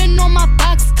ribbon on my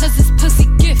box, cause it's pussy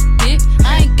gifted.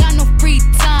 I ain't got no free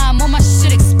time, all my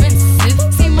shit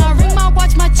expensive. See my ring, my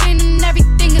watch, my chain, and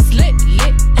everything is lit.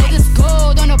 All this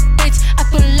gold on a bitch, I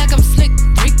feel like I'm slick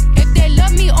Rick. If they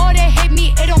love me or they hate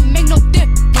me, it don't make no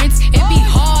difference. It be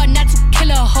hard not to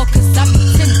kill a hoe, cause I be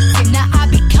tempted. Now I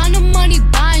be counting money,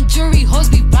 buying jewelry, hoes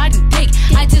be riding dick.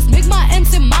 I just make my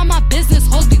M's and mind my business,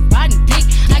 hoes be riding dick.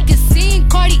 I can see in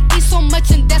Cardi eat so much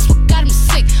and that's what got him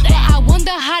sick. But I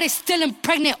wonder how they still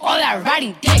impregnate all that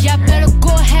riding dick. Y'all better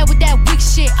go ahead with that weak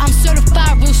shit. I'm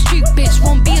certified real street bitch.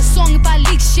 Won't be a song if I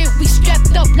leak shit. We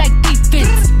strapped up like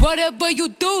defense. Whatever you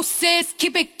do, sis,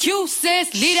 keep it cute,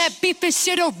 sis. Leave that beef and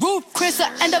shit on roof, Chris, I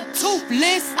end up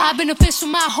toothless. I've been official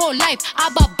my whole life. I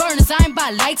bought burners, I ain't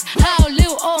buy lights. How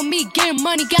little old me getting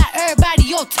money got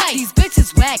everybody all tight. These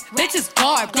bitches whack, bitches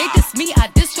garb. They diss me, I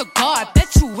disregard.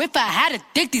 Bet you if I had a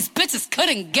dick, these bitches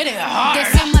couldn't get it hard.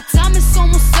 They say my time is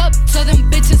almost up, so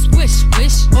them bitches wish.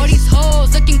 All these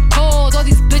hoes looking cold, all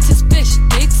these bitches fish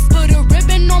dicks. Put a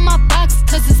ribbon on my box,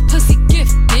 cause it's pussy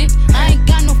gifted. I ain't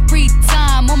got no free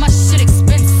time, all my shit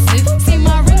expensive. See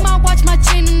my ring, my watch, my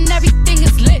chain, and everything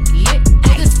is lit.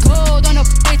 All this gold on a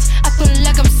bitch, I feel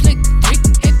like I'm slick Rick.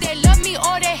 If they love me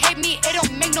or they hate me, it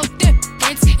don't make no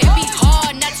difference. It be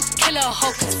hard not to kill a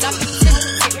hoe, cause I be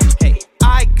tempted.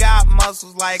 I got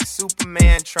muscles like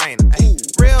Superman trainer. Ay,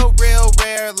 real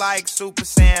rare like Super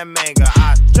Saiyan Mega.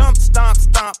 I jump, stomp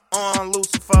on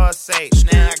Lucifer's Satan.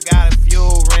 Now I got a few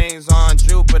rings on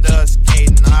Jupiter's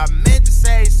skating. I meant to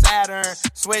say Saturn,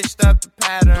 switched up the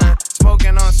pattern.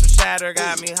 Smoking on some shatter,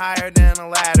 got me higher than a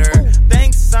ladder.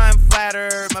 Thanks, son,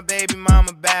 flatter, my baby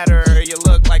mama batter. You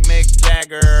look like Mick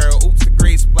Jagger, oops, the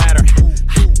grease splatter.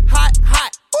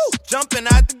 Hot, ooh, jumping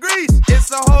out the grease.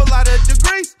 It's a whole lot of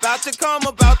degrees. About to come,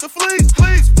 about to fleece.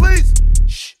 Please.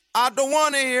 Shh, I don't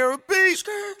wanna hear a beat.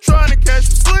 Trying to catch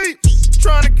some sleep.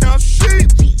 Trying to count some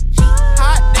sheep.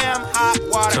 Hot damn, hot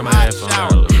water, hot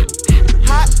shower.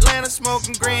 Hot Atlanta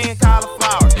smoking green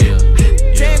cauliflower.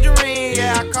 Tangerine,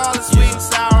 yeah, I call it sweet and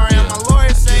sour. And my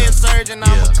lawyer say it's urgent,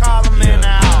 I'ma call him in an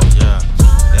hour.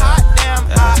 Hot damn,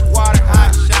 hot water,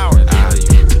 hot shower.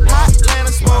 Hot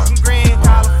Atlanta smoking green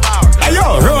cauliflower.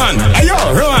 Ayo, Rowan.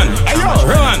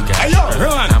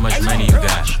 How much money you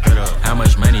got? How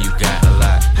much money you got? A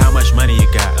lot. How much money you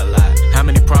got? A lot. How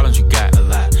many problems you got? A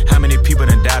lot. How many people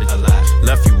done doubted you? A lot.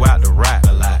 Left you out to rot?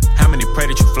 A lot. How many pray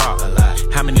that you flop? A lot.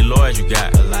 How many lawyers you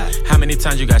got? A lot. How many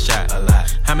times you got shot? A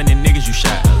lot. How many niggas you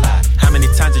shot? A lot. How many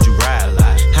times did you ride? A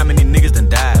lot. How many niggas done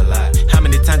died? A lot. How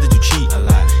many times did you cheat? A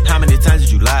lot. How many times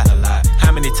did you lie? A lot.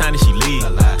 How many times did she leave? A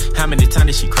lot. How many times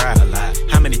did she cry? A lot.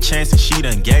 How many chances she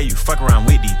done gave you? Fuck around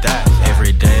with these thighs.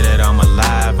 Every day that I'm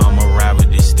alive, I'ma ride with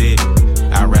this stick.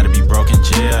 I'd rather be broke in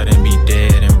jail than be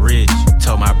dead and rich.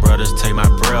 Told my brothers take my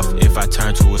breath if I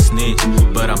turn to a snitch.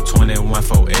 But I'm 21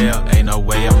 for L, ain't no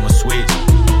way I'ma switch.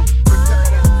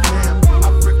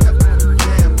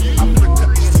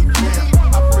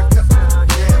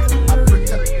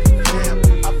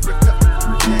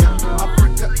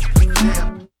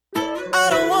 I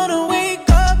don't wanna wake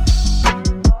up.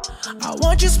 I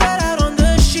want you spread out on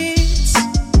the sheets.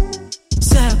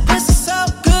 Said pussy so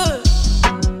good,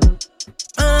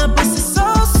 pussy so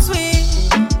sweet.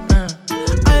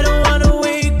 I don't wanna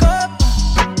wake up.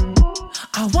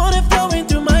 I want it flowing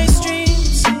through my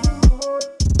streams,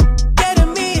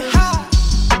 getting me high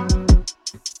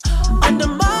under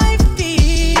my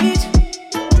feet.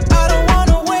 I don't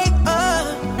wanna wake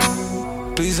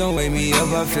up. Please don't wake me up,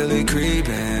 I feel it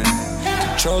creeping.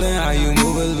 Controlling how you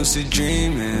move, a lucid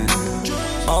dreaming.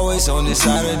 Always on this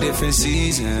side of different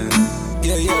season.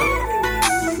 Yeah.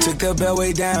 Took the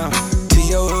beltway down to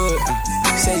your hood.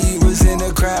 Say you was in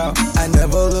the crowd. I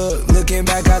never looked. Looking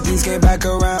back, how things came back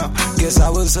around. Guess I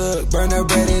was hooked. Burn the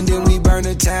bread and then we burn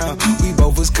the town. We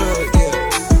both was cooked, yeah.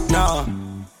 Nah.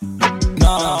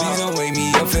 Please don't wake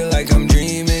me up, feel like I'm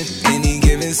dreaming. Any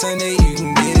given Sunday, you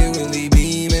can get it really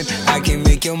beaming. I can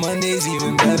make your Mondays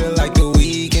even better like the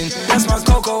weekend. That's my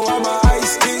cocoa, I'm my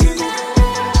iced tea.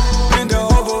 Bend her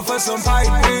over for some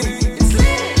piping.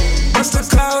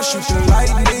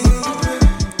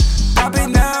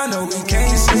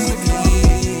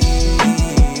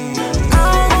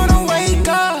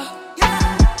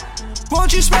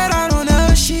 want you spread out on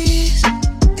the sheets.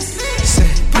 Say,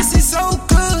 pussy so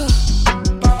good.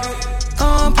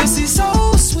 Pussy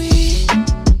so sweet.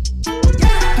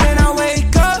 When I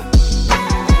wake up,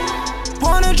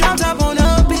 wanna drop top on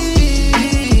the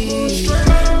beach.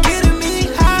 Getting me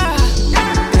high,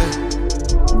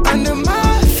 under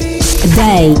my feet.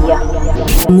 Day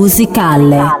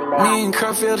musicale. Me and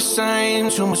Kurt feel the same.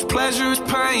 Too much pleasure is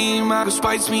pain. My girl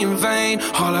spites me in vain.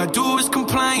 All I do is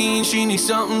complain. She needs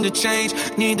something to change.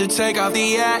 Need to take off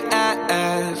the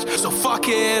ass. So fuck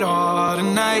it all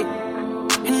tonight.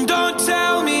 And don't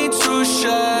tell me to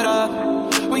shut up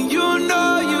when you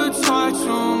know you talk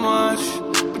too much,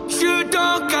 but you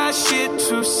don't got shit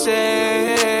to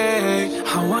say.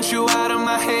 I want you out of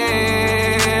my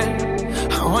head.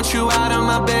 I want you out of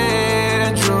my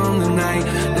bedroom tonight.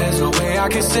 There's no way I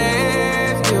can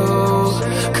save you,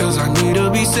 cause I need to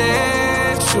be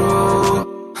saved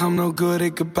too. I'm no good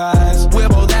at goodbyes. We're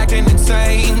both acting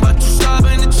insane, but you're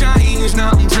stubborn to change.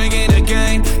 Now I'm drinking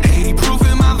again. 80 proof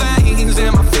in my veins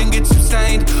and my fingertips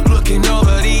stained. Looking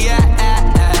over the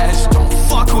ass. Don't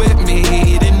fuck with me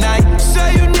tonight.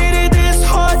 Say you needed this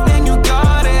hard, then you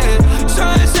got it.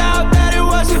 Turns out that it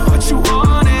wasn't what you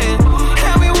wanted,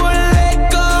 and we wouldn't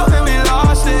let go, and we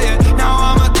lost it. Now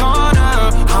I'm a goner.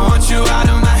 I want you out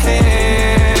of my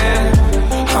head.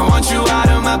 I want you out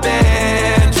of my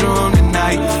bedroom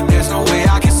tonight. There's no way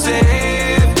I can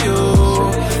save you,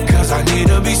 cause I need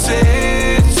to be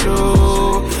saved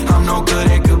too. I'm no good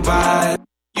at goodbye.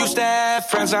 Used to have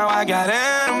friends, now I got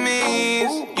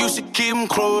enemies. Used to keep them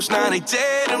close, now they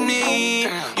dead to me.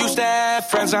 Used to have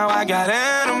friends, now I got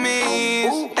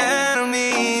enemies.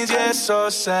 Enemies, yeah, so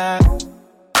sad.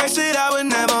 They said I would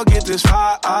never get this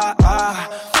far.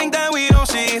 Think that we don't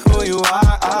see who you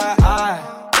are.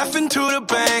 Laughing to the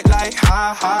bank like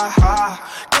ha ha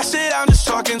ha. Guess that I'm just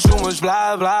talking too much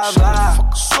blah blah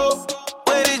blah. So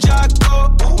where did y'all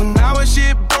go when I was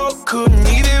shit broke? Couldn't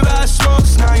even buy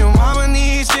smokes. Now your mama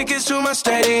needs tickets to my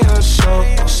stadium show.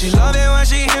 She love it when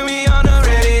she hear me on the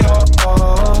radio.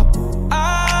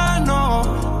 I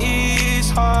know it's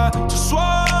hard to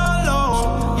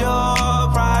swallow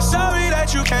your pride. Sorry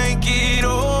that you can't get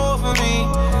over me.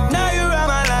 Now you're out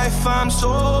my life, I'm so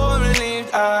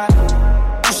relieved. I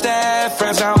used to have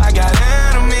friends, now I got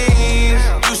enemies.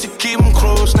 Used to keep them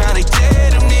close, now they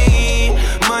dead to me.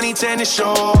 Money tend to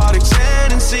show all the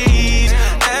tendencies.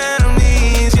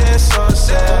 Enemies, yeah, so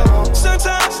sad.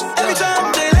 Sometimes, every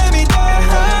time they let me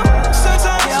down.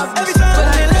 Sometimes, every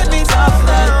time they let me down.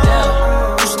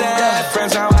 Used to have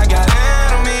friends, now I got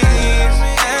enemies.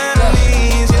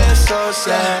 Enemies, yeah, so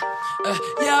sad.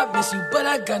 Yeah, I miss you, but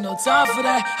I got no time for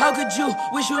that. How could you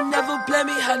wish you never play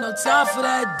me? Had no time for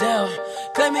that, damn.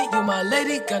 Claim it, you my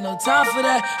lady, got no time for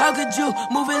that. How could you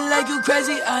moving like you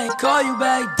crazy? I ain't call you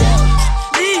back, damn.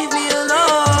 Leave me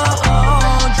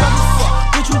alone. Drunk as fuck,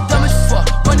 bitch, you dumb as fuck.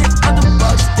 Running out the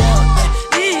box, down.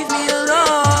 Leave me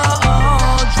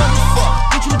alone. Drunk as fuck,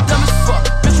 bitch, you dumb as fuck.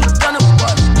 Bitch, you done a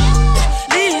buck.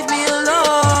 Leave me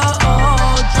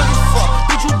alone. Drunk as fuck,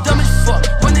 bitch, you dumb as fuck.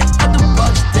 Running out the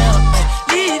box, down.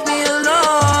 Leave me alone.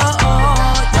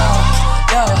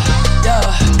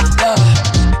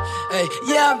 Hey,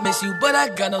 yeah, I miss you, but I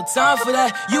got no time for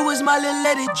that. You was my little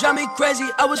lady, drive me crazy.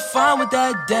 I was fine with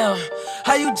that, damn.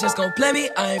 How you just gon' play me?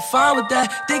 I ain't fine with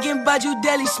that. Thinking about you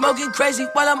daily, smoking crazy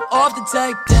while I'm off the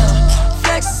tech, down.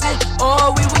 Flexing,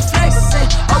 oh, we was flexing.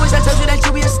 Always I told you that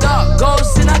you be a star.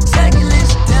 Goals in our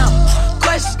checklist, down.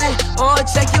 Question, or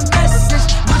check your message.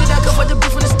 Knew that I could fuck the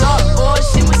beef from the start. Or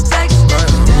she was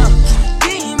texting, down.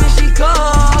 Demon, she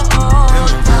called,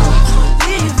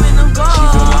 leaving them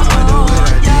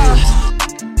gone, yeah.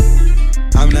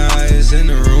 I'm the highest in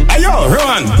the room. Ayo,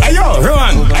 run! Ayo,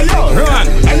 run! Ayo, run!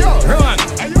 Ayo, run!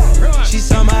 She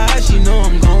saw my eyes, she know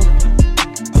I'm gone.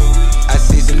 I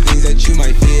see some things that you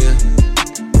might fear.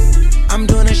 I'm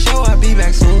doing a show, I'll be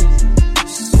back soon.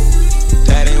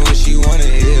 That ain't what she wanna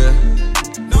hear.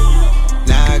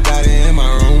 Now I got it in my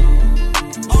room.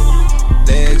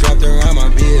 Legs wrapped around my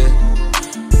beard.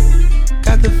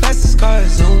 Got the fastest car,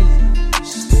 Zoom.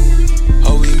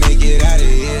 Hope we make it out of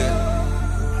here.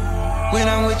 When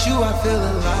I'm with you, I feel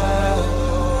alive.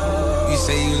 You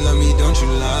say you love me, don't you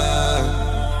lie?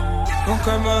 Don't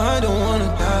cry my heart, don't wanna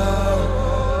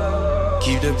die.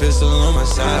 Keep the pistol on my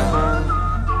side.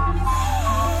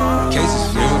 Cases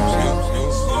fumes.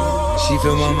 She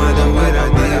fill my mind up with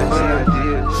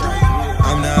ideas.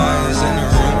 I'm the highest in the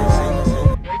room.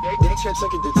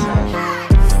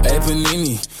 Hey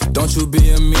Panini, Don't you be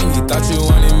a meanie. Thought you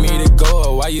wanted me to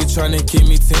go. Why you tryna keep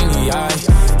me teeny?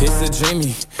 It's a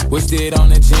dreamy. Wished it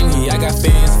on a genie. I got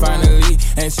fans finally.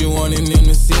 Ain't you wanting them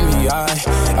to see me?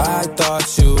 I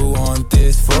thought you want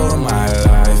this for my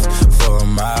life. For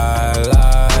my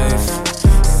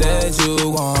life. Said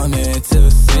you wanted to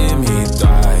see me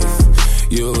thrive.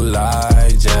 You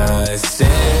lied, just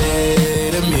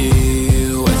say to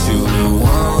me what you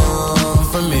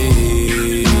want from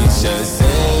me. Just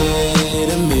say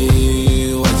to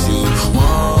me what you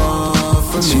want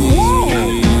from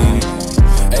me.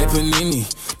 Hey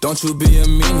Panini, don't you be a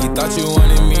meanie. Thought you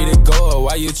wanted me to go.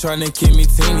 Why you tryna keep me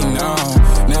teeny now?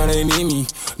 Now they need me.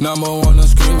 Number one, no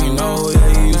screaming. No,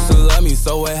 yeah, you used to love me.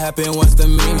 So what happened? What's the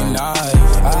meaning?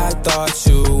 I thought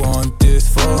you want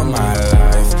this for my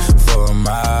life. For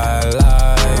my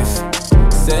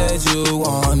life. Said you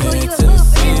wanted to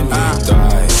see me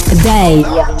thrive. Day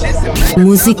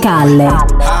musicale.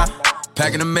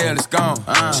 Packing the mail, it's gone.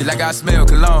 She like I smell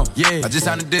cologne. Yeah, I just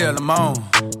signed a deal, I'm on.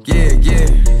 Yeah, yeah.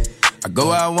 I go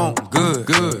where I want, good,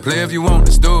 good. Play if you want,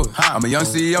 let's do it. I'm a young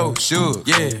CEO, sure.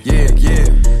 Yeah, yeah, yeah.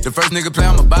 The first nigga play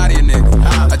on my body, a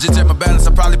nigga. I just check my balance,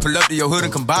 I probably pull up to your hood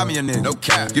and come buy me a nigga. No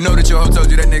cap. You know that your hoe told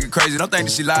you that nigga crazy. Don't think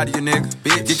that she lied to you, nigga.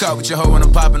 Bitch. Get caught with your hoe when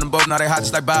I'm popping them both. Now they hot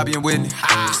just like Bobby and Whitney.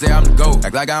 Say I'm the GOAT,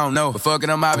 act like I don't know. But fuck it,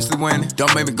 I'm obviously winning.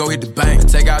 Don't make me go hit the bank and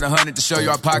take out 100 to show you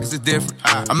our pockets is different.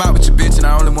 I'm out with your bitch and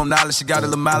I only want knowledge. She got a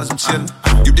little mileage, I'm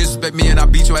chillin'. You disrespect me and I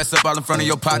beat your ass up all in front of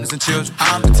your partners and children.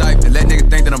 I'm the type that let nigga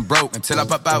think that I'm broke until I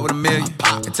pop out with $1 million.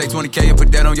 And take 20K and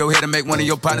put that on your head and make one of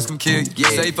your partners come kill you. Yeah.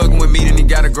 Say he fucking with me, then he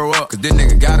gotta grow up. Cause this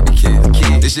nigga gotta be killed.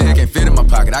 This shit can't fit in my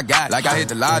pocket. I got it. Like I hit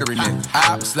the lottery, nigga.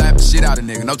 I slap the shit out of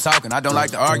nigga. No talking. I don't like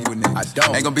to argue with nigga. I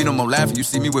don't. Ain't gonna be no more laughing. You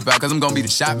see me whip out, cause I'm gonna be the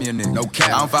shot me a nigga. No cap.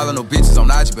 I don't follow no bitches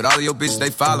on IG, but all of your bitches, they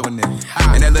following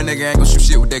nigga. And that little nigga ain't gonna shoot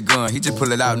shit with that gun. He just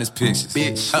pull it out in his pictures.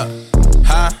 Bitch.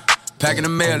 Packing the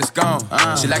mail, it's gone.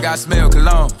 She like I smell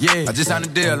cologne. Yeah. I just signed a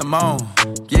deal, I'm on.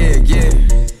 Yeah, yeah.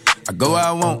 I go where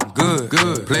I want, good,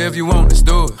 good. Play if you want, let's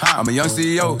do it. I'm a young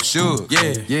CEO, sure.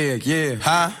 Yeah, yeah,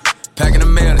 yeah. Packing the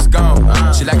mail, it's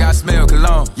gone. She like I smell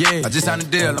cologne. Yeah. I just signed a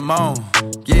deal, I'm on.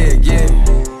 Yeah, yeah.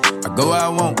 I go where I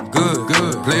want, good,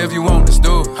 good. Play if you want, let's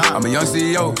do it. I'm a young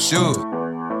CEO, sure.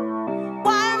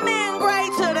 Why men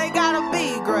great till they gotta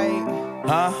be great?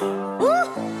 Woo.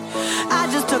 I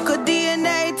just took a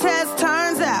DNA test,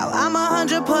 turns out I'm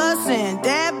 100%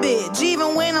 that bitch.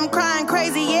 Even when I'm crying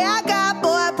crazy, yeah, I got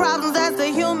boy problems, that's the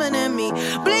human in me.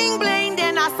 Bling bling,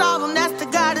 then I solve them, that's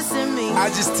the goddess in me. I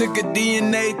just took a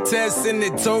DNA test and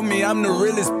it told me I'm the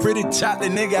realest pretty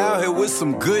chocolate nigga out here with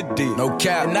some good dick. No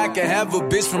cap. And I can have a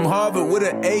bitch from Harvard with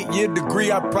an 8-year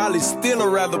degree. I'd probably still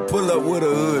rather pull up with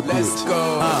a hood bitch. Let's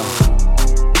go.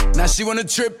 Now she wanna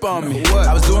trip on me. What?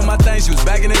 I was doing my thing, she was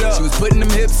backing it up. She was putting them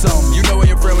hips on me. You know when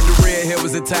your friend with the red hair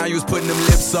was in town, you was putting them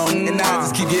lips on me. And now I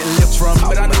just keep getting lips from me.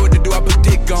 But I know what to do, I put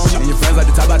dick on me. And your friends like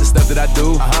to talk about the stuff that I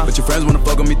do. But your friends wanna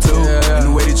fuck on me too.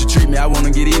 And the way that you treat me, I wanna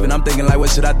get even. I'm thinking like,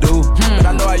 what should I do? But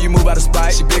I know how you move out of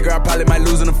spite. She bigger, I probably might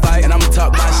lose in a fight. And I'ma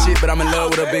talk my shit, but I'm in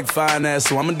love with a big fine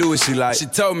ass, so I'ma do what she like. She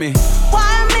told me, why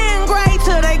men great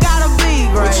till they gotta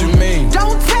be great? What you mean?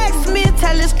 Don't text me,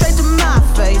 tell it straight to my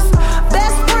face.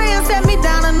 Best friend set me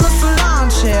down in the salon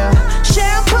chair.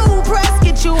 Shampoo press,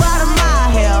 get you out of my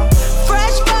hair.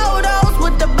 Fresh photos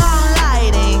with the bomb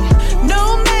lighting. New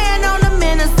man on the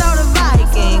Minnesota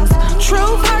Vikings.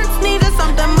 True hurts needed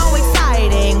something more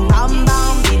exciting. Bum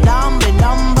bum be dum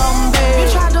bum be.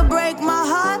 You tried to break my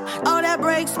heart, oh that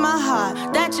breaks my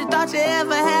heart. That you thought you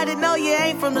ever had it, no you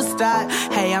ain't from the start.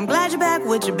 Hey, I'm glad you're back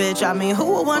with your bitch. I mean, who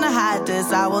would wanna hide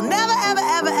this? I will never ever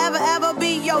ever ever ever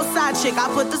be your side chick. I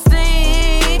put the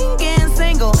singing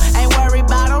single, ain't worried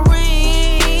about a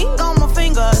ring on my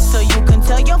finger, so you can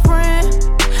tell your friend,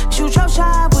 shoot your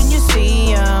shot when you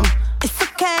see him. It's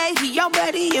okay, he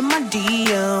already in my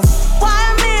DM. Why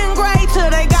men great till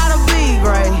they gotta be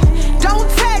great? Don't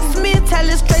text me, tell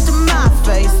it straight to my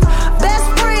face. Best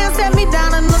friend set me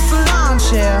down in the salon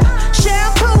chair.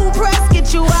 Shampoo press,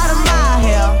 get you out of my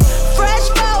hair. Fresh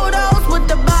photos with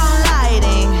the bomb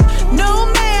lighting. New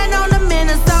man on the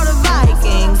Minnesota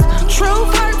Vikings. True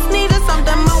hurts needed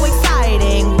something more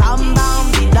exciting. Bum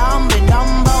bum be dum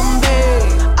bum be.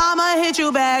 I'ma hit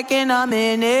you back and I'm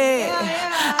in it.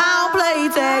 I don't play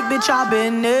tag, bitch, I've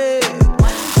been it.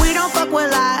 We don't fuck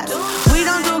with lies, we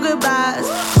don't do goodbyes.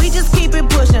 We just keep it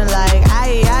pushing like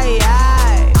aye, aye,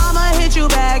 aye. I'ma hit you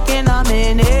back and I'm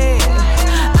in it.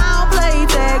 I don't play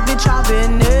tag, bitch, I've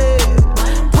been it.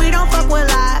 We don't fuck with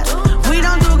lies, we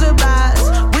don't do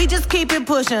goodbyes. We just keep it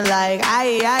pushing like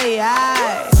aye, aye,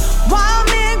 aye. Why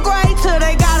men great till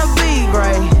they gotta be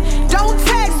great? Don't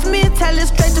text me, tell it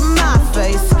straight to my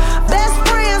face. Best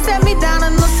friend set me down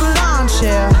in the salon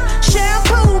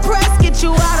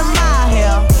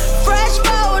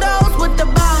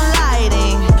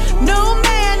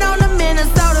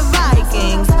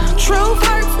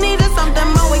needed something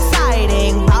more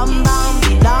exciting. Bum bum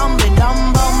be dum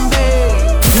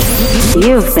be.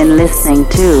 You've been listening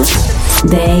to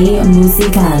Day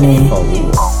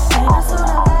Musicale.